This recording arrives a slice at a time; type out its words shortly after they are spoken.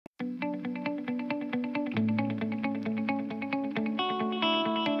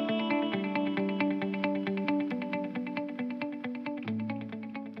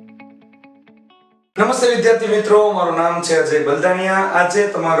નમસ્તે વિદ્યાર્થી મિત્રો, મારું નામ છે ajaybaldaniya. આજે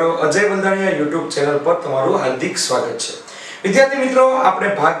તમારો ajaybaldaniya YouTube ચેનલ પર તમારું હાર્દિક સ્વાગત છે. વિદ્યાર્થી મિત્રો, આપણે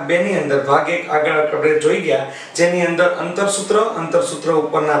ભાગ 2 ની અંદર ભાગ 1 આગળ આપણે જોઈ ગયા, જેની અંદર અંતરસૂત્ર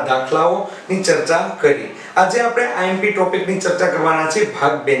ઉપરના દાખલાઓની ચર્ચા કરી. આજે આપણે IMP ટોપિકની ચર્ચા કરવાના છે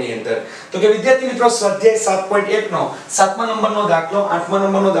ભાગ 2 ની અંદર. તો કે વિદ્યાર્થી મિત્રો, સ્વાધ્યાય 7.1 નો 7મા નંબરનો દાખલો, 8મા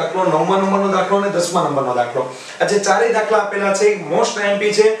નંબરનો દાખલો, 9મા નંબરનો દાખલો અને 10મા નંબરનો દાખલો. આજે ચારેય દાખલા આપેલા છે. મોસ્ટ IMP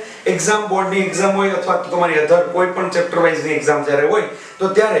છે. એક્ઝામ બોર્ડની એક્ઝામ હોય અથવા તો તમારી અધર કોઈ પણ ચેપ્ટર વાઇઝની એક્ઝામ જ્યારે હોય તો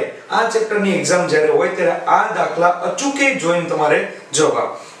ત્યારે આ ચેપ્ટરની એક્ઝામ જ્યારે હોય ત્યારે આ દાખલા અચૂકે જોઈને તમારે જવાબ.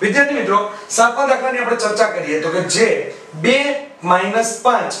 વિદ્યાર્થી મિત્રો, 7મા દાખલાની આપણે ચર્ચા કરીએ તો કે જે 2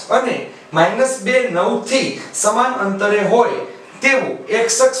 -5 અને -2 9 થી સમાન અંતરે હોય તેવું x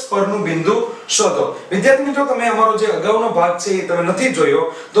અક્ષ પરનું બિંદુ શોધો. વિદ્યાર્થી મિત્રો, તમે અમારો જે અગાઉનો ભાગ છે એ તમે નથી જોયો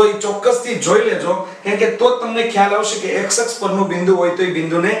તો એ ચોક્કસથી જોઈ લેજો, કેમ કે તો તમને ખ્યાલ આવશે કે x અક્ષ પરનું બિંદુ હોય તો એ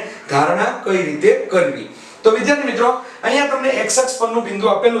બિંદુને ધારણા કઈ રીતે કરવી. તો વિદ્યાર્થી મિત્રો, અહીંયા તમને x અક્ષ પરનું બિંદુ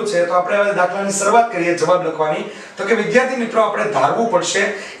આપેલું છે. તો આપણે હવે દાખલાની શરૂઆત કરીએ જવાબ લખવાની. તો કે વિદ્યાર્થી મિત્રો, આપણે ધારવું પડશે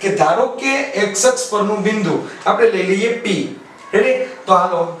કે ધારો કે x અક્ષ પરનું બિંદુ આપણે લઈ લઈએ p. રેડી? તો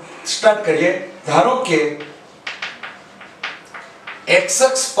હાલો સ્ટાર્ટ કરીએ. ધારો કે x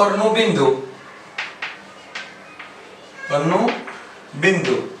અક્ષ પરનું બિંદુ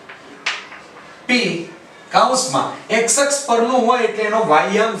p કૌંસમાં x અક્ષ પરનું હોય એટલે એનો y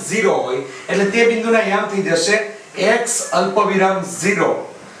યામ 0 હોય એટલે તે બિંદુના યામ થઈ જશે x અલ્પવિરામ 0.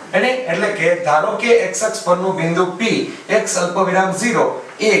 એટલે કે ધારો કે x અક્ષ પરનું બિંદુ p x અલ્પવિરામ 0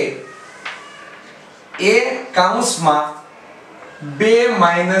 એ કૌંસમાં 2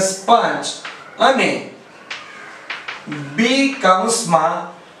 -5 અને b કૌંસમાં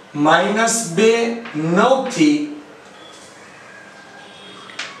 -2 9 થી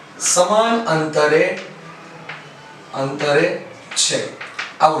સમાન અંતરે છે.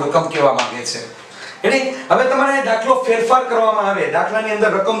 આવું રકમ કહેવા માંગે છે. એટલે હવે તમારે દાખલો ફેરફાર કરવામાં આવે, દાખલાની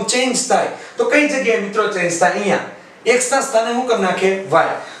અંદર રકમ ચેન્જ થાય તો કઈ જગ્યાએ મિત્રો ચેન્જ થાય? અહીંયા x ના સ્થાને હું કરી નાખે y.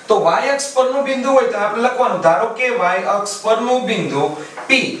 તો y અક્ષ પરનું બિંદુ હોય તો આપણે લખવાનું ધારો કે y અક્ષ પરનું બિંદુ p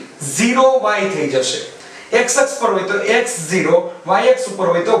 0y થઈ જશે. x અક્ષ પર હોય તો x0, y અક્ષ ઉપર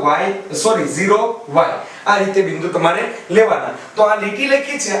હોય તો 0y. આ રીતે બિંદુ તમારે લેવાના. તો આ લીટી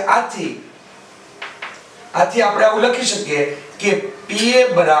લખી છે, આથી આપણે આવું લખી શકીએ કે PA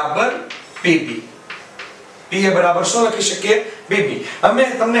બરાબર PB. PA બરાબર શું લખી શકીએ? PB. અમે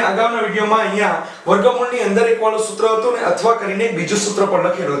તમને અગાઉના વિડિયોમાં અહીંયા વર્ગમૂળની અંદર એક વાળું સૂત્ર હતું ને અથવા કરીને બીજું સૂત્ર પણ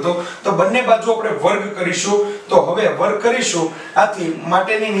લખેલું હતું. તો બંને બાજુ આપણે વર્ગ કરીશું. તો હવે વર્ગ કરીશું, આથી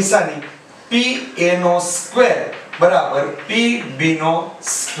માટેની નિશાની PA નો સ્ક્વેર બરાબર PB નો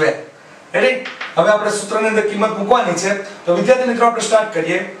સ્ક્વેર. રેડી? હવે આપણે સૂત્રની અંદર કિંમત મૂકવાની છે. તો વિદ્યાર્થી મિત્રો, આપણે સ્ટાર્ટ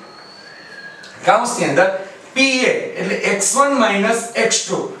કરીએ. કૌંસની અંદર PA એટલે x1 - x2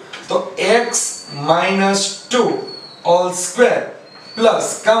 તો x - 2 હોલ સ્ક્વેર પ્લસ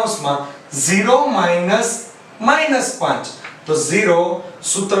કૌંસમાં 0 - -5 તો 0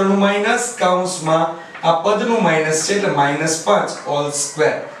 સૂત્રનું માઈનસ કૌંસમાં આ પદનું માઈનસ છે એટલે -5 હોલ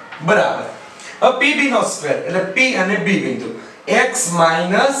સ્ક્વેર બરાબર. હવે PB નો સ્ક્વેર એટલે p અને b બિંદુ x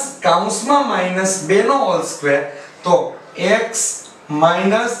માઈનસ કૌંસમાં -2 નો હોલ સ્ક્વેર તો x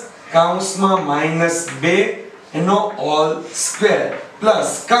માઈનસ કૌંસમાં -2 નો હોલ સ્ક્વેર પ્લસ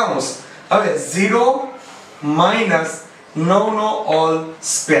કૌંસ હવે 0 - 9 નો હોલ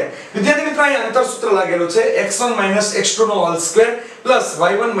સ્ક્વેર. વિદ્યાર્થી મિત્રો, અહીં અંતરસૂત્ર લાગેલું છે x1 - x2 નો whole square plus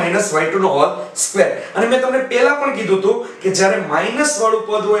y1 - y2 નો હોલ સ્ક્વેર. અને મેં તમને પહેલા પણ કીધું હતું કે જ્યારે માઈનસ વાળું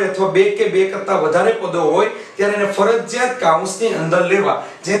પદ હોય અથવા 2 કે 2 કરતા વધારે પદો હોય ત્યારે એને ફરજિયાત કૌંસની અંદર લેવા,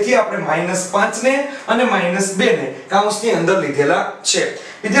 જેથી આપણે -5 ને અને -2 ને કૌંસની અંદર લીધેલા છે.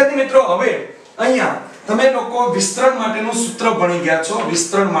 વિદ્યાર્થી મિત્રો, હવે અહીંયા તમે લોકો વિસ્તરણ માટેનું સૂત્ર ભણી ગયા છો.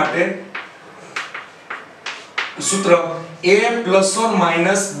 વિસ્તરણ માટે સૂત્ર a ±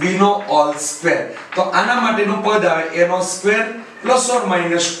 b no whole square. તો આના માટેનું પદ આવે a no square ±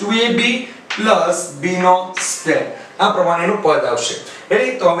 2ab b no square. આ પ્રમાણેનું પદ આવશે.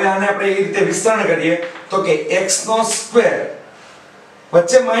 રેડી? તો હવે આને આપણે એ રીતે વિસ્તરણ કરીએ તો કે x નો સ્ક્વેર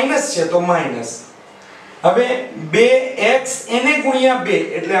વચ્ચે માઈનસ છે તો માઈનસ. હવે 2x એને ગુણ્યા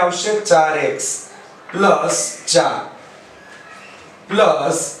 2 એટલે આવશે 4x + 4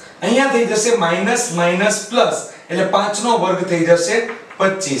 પ્લસ અહીંયા થઈ જશે માઈનસ પ્લસ એટલે 5 નો વર્ગ થઈ જશે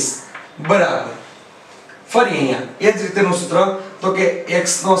 25 બરાબર. ફરી અહીંયા એ જ રીતેનું સૂત્ર તો કે x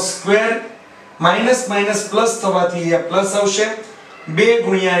નો સ્ક્વેર માઈનસ પ્લસ થવાથી અહીંયા પ્લસ આવશે. 2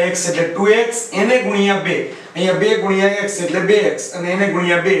 ગુણ્યા x એટલે 2x, એને ગુણ્યા 2 અહીંયા 2 ગુણ્યા x એટલે 2x અને એને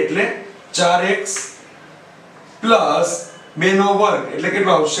ગુણ્યા 2 એટલે 4x પ્લસ 2 નો વર્ગ એટલે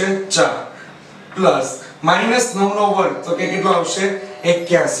કેટલો આવશે 4 પ્લસ -9 નો વર્ગ તો કે કેટલો આવશે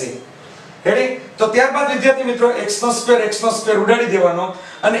 81 રેડી? તો ત્યારબાદ વિદ્યાર્થી મિત્રો x² ઉડાડી દેવાનો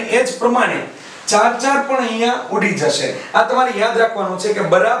અને એ જ પ્રમાણે 4 પણ અહીંયા ઉડી જશે. આ તમારે યાદ રાખવાનું છે કે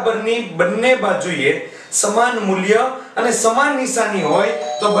બરાબરની બંને બાજુએ સમાન મૂલ્ય અને સમાન નિશાની હોય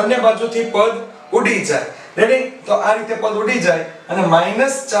તો બંને બાજુથી પદ ઉડી જાય. રેડી? તો આ રીતે પદ ઉડી જાય અને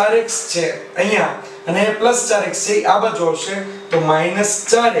 -4x છે અહીંયા અને +4x છે આ બાજુ આવશે તો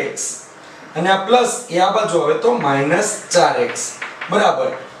 -4x અને આ પ્લસ એ આ બાજુ આવે તો -4x બરાબર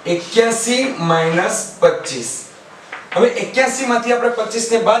 81 - 25. હવે 81 માંથી આપણે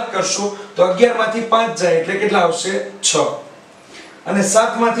 25 ને બાદ કરશું તો 11 માંથી 5 જાય એટલે કેટલા આવશે 6 અને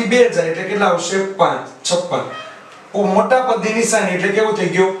 7 માંથી 2 જાય એટલે કેટલા આવશે 5 56. મોટા પદની નિશાની એટલે કેવું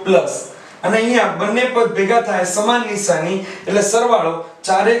થઈ ગયું પ્લસ અને અહીંયા બંને પદ ભેગા થાય સમાન નિશાની એટલે સરવાળો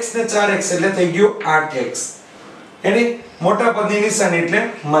 4x ને 4x એટલે થઈ ગયું 8x. એની મોટા પદની નિશાની એટલે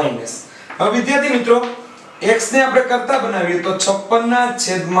માઈનસ. હવે વિદ્યાર્થી મિત્રો x ને આપણે કરતા બનાવીએ તો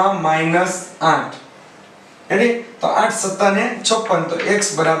 56/-8. રેડી? તો 8 * 7 = 56 તો x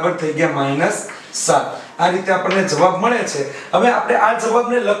બરાબર થઈ ગયા -7. આ રીતે આપણને જવાબ મળે છે. હવે આપણે આ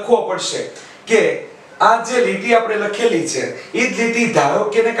જવાબને લખવો પડશે કે આ જે લીટી આપણે લખેલી છે એ જ લીટી ધારો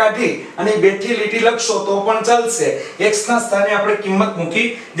કે ને કાઢી અને બેઠી લીટી લખશો તો પણ ચાલશે. x ના સ્થાને આપણે કિંમત મૂકી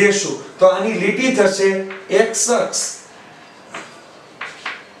દેશું તો આની લીટી થશે x અક્ષ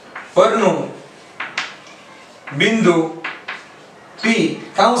પરનું બિંદુ P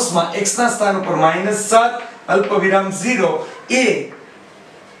કૌંસમાં x ના સ્થાન ઉપર -7 અલ્પવિરામ 0 a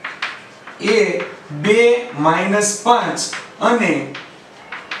 2 -5 અને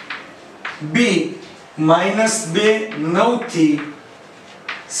b -2 9 થી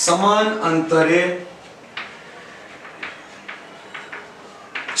સમાન અંતરે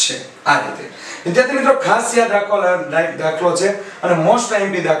છે. આ રીતે વિદ્યાર્થી મિત્રો ખાસ યાદ રાખવા દાખલો છે અને મોસ્ટ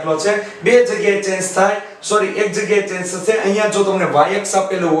ટાઈમપી દાખલો છે. બે જગ્યાએ ચેન્જ થાય સોરી એક જગ્યાએ ચેન્જ થશે. અહીંયા જો તમને y અક્ષ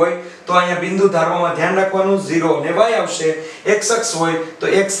આપેલું હોય તો અહીંયા બિંદુ ધારવામાં ધ્યાન રાખવાનું 0 અને y આવશે. x અક્ષ હોય તો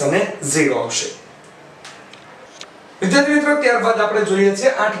x અને 0 આવશે. વિદ્યાર્થી મિત્રો ત્યારબાદ આપણે જોઈએ છે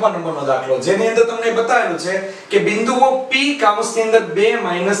 8મા નંબરનો દાખલો જેની અંદર તમને બતાવેલું છે કે બિંદુઓ P કૌંસની અંદર 2 -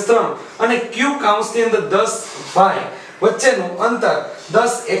 3 અને Q કૌંસની અંદર 10y વચ્ચેનું અંતર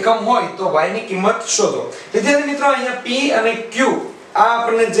 10 એકમ હોય તો y ની કિંમત શોધો. વિદ્યાર્થી મિત્રો અહીંયા P અને Q આ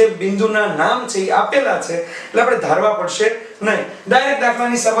આપણને જે બિંદુના નામ છે એ આપેલા છે એટલે આપણે ધારવા પડશે નહીં. ડાયરેક્ટ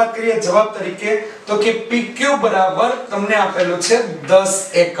દાખલાની શરૂઆત કરીએ જવાબ તરીકે તો કે PQ બરાબર તમને આપેલું છે 10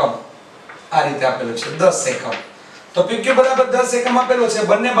 એકમ. આ રીતે આપેલું છે 10 એકમ. તો PQ બરાબર 10 એકમ આપેલો છે.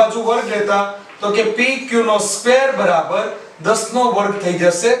 બંને બાજુ વર્ગ લેતા તો કે PQ નો સ્ક્વેર બરાબર 10 નો વર્ગ થઈ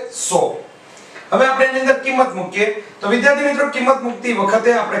જશે 100. હવે આપણે એની અંદર કિંમત મૂકીએ તો વિદ્યાર્થી મિત્રો કિંમત મૂકતી વખતે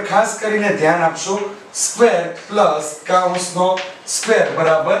આપણે ખાસ કરીને ધ્યાન આપશું સ્ક્વેર પ્લસ કૌંસનો સ્ક્વેર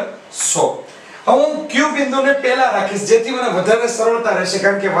બરાબર 100. હવે હું Q બિંદુને પહેલા રાખીશ જેથી મને વધારે સરળતા રહેશે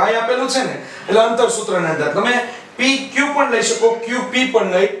કારણ કે y આપેલું છે ને એટલે અંતર સૂત્રની અંદર તમે PQ પણ લઈ શકો QP પણ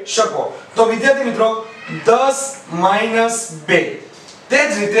લઈ શકો. તો વિદ્યાર્થી મિત્રો 10 - 2 તે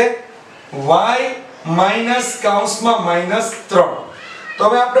જ રીતે y માઈનસ કૌંસમાં -3. તો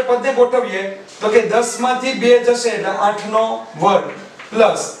હવે આપણે પદને ગોઠવીએ તો કે 10 માંથી 2 જશે એટલે 8 નો વર્ગ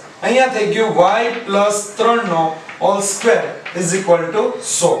પ્લસ અહીંયા થઈ ગયું y + 3 નો હોલ સ્ક્વેર =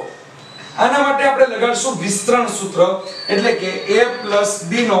 100. આના માટે આપણે લગાડશું વિસ્તરણ સૂત્ર એટલે કે a +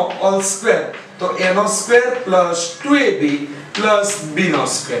 b no whole square તો a no square + 2ab + b no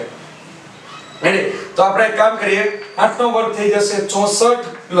square. Ready? તો આપણે એક કામ કરીએ 8 નો વર્ગ થઈ જશે 64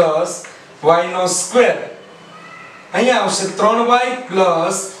 + y નો સ્ક્વેર અહીંયા આવશે 3y +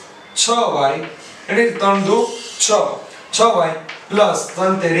 6y એટલે 3 દુ 6 6y +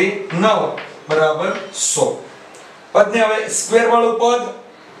 3 તેરી 9 બરાબર 100. પદને હવે સ્ક્વેર વાળું પદ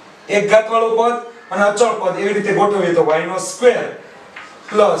એક ઘાત વાળું પદ અને અચળ પદ એવી રીતે ગોઠવીએ તો y નો સ્ક્વેર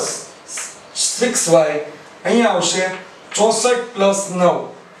 + 6y અહીંયા આવશે 64 + 9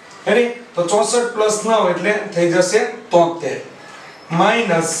 રેડી? તો 64 + 9 એટલે થઈ જશે 73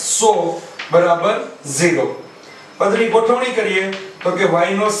 -100 બરાબર 0. પદની ગોઠવણી કરીએ તો કે y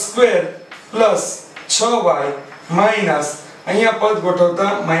નો સ્ક્વેર + 6y માઈનસ અહીંયા પદ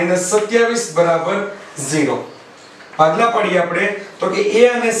ગોઠવતા -27 બરાબર 0. ભાગલા પાડીએ આપણે તો કે a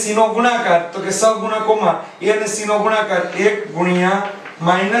અને c નો ગુણાકાર તો કે સહગુણકોમાં a અને c નો ગુણાકાર 1 *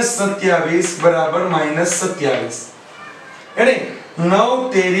 -27 બરાબર -27. એટલે 9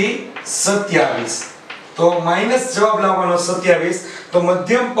 તેરી 27 તો માઈનસ જવાબ લાવવાનો 27. તો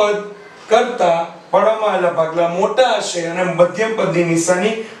મધ્યમ પદ કરતા પડવામાં આવેલા ભાગલા મોટા હશે અને મધ્યમ પદની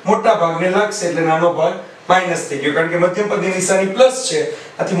નિશાની મોટા ભાગને લાગશે એટલે નાનો ભાગ માઈનસ થઈ ગયો કારણ કે મધ્યમ પદની નિશાની પ્લસ છે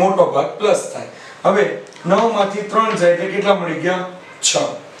આથી મોટો ભાગ પ્લસ થાય. હવે 9 માંથી 3 જાય એટલે કેટલા મળી ગયા 6.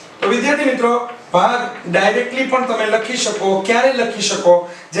 તો વિદ્યાર્થી મિત્રો ભાગ ડાયરેક્ટલી પણ તમે લખી શકો. ક્યારે લખી શકો?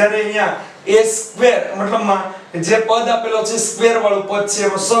 જ્યારે અહીંયા a સ્ક્વેર મતલબમાં જે પદ આપેલો છે સ્ક્વેર વાળું પદ છે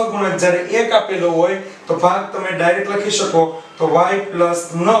એનો સહગુણક જ્યારે 1 આપેલો હોય તો ભાગ તમે ડાયરેક્ટ લખી શકો. તો y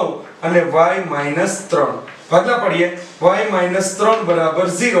 + 9 અને y - 3 ભાગલા પડીએ. y - 3 બરાબર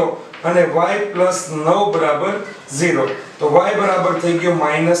 0 અને y + 9 બરાબર 0. તો y બરાબર થઈ ગયો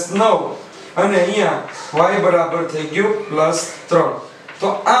 -9 અને અહીંયા y બરાબર થઈ ગયું +3. તો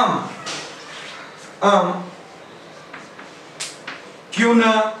આમ q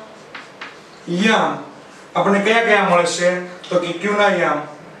ના યામ આપણે કયા મળશે? તો કે q ના યામ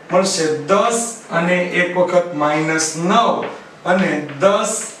મળશે 10 અને એક વખત -9 અને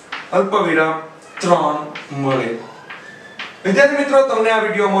 10 અલ્પવિરામ 3 મળે. વિદ્યાર્થી મિત્રો, તમને આ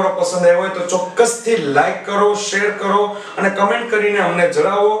વિડિયો અમારો પસંદ આવ્યો હોય તો ચોક્કસથી લાઈક કરો, શેર કરો અને કમેન્ટ કરીને અમને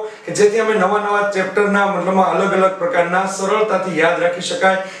જણાવો કે જેથી અમે નવા ચેપ્ટરના મતલબમાં અલગ પ્રકારના સરળતાથી યાદ રાખી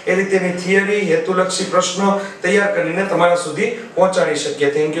શકાય એ રીતેની થિયરી, હેતુલક્ષી પ્રશ્નો તૈયાર કરીને તમારા સુધી પહોંચાડી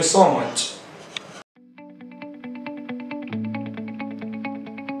શકીએ. Thank you so much.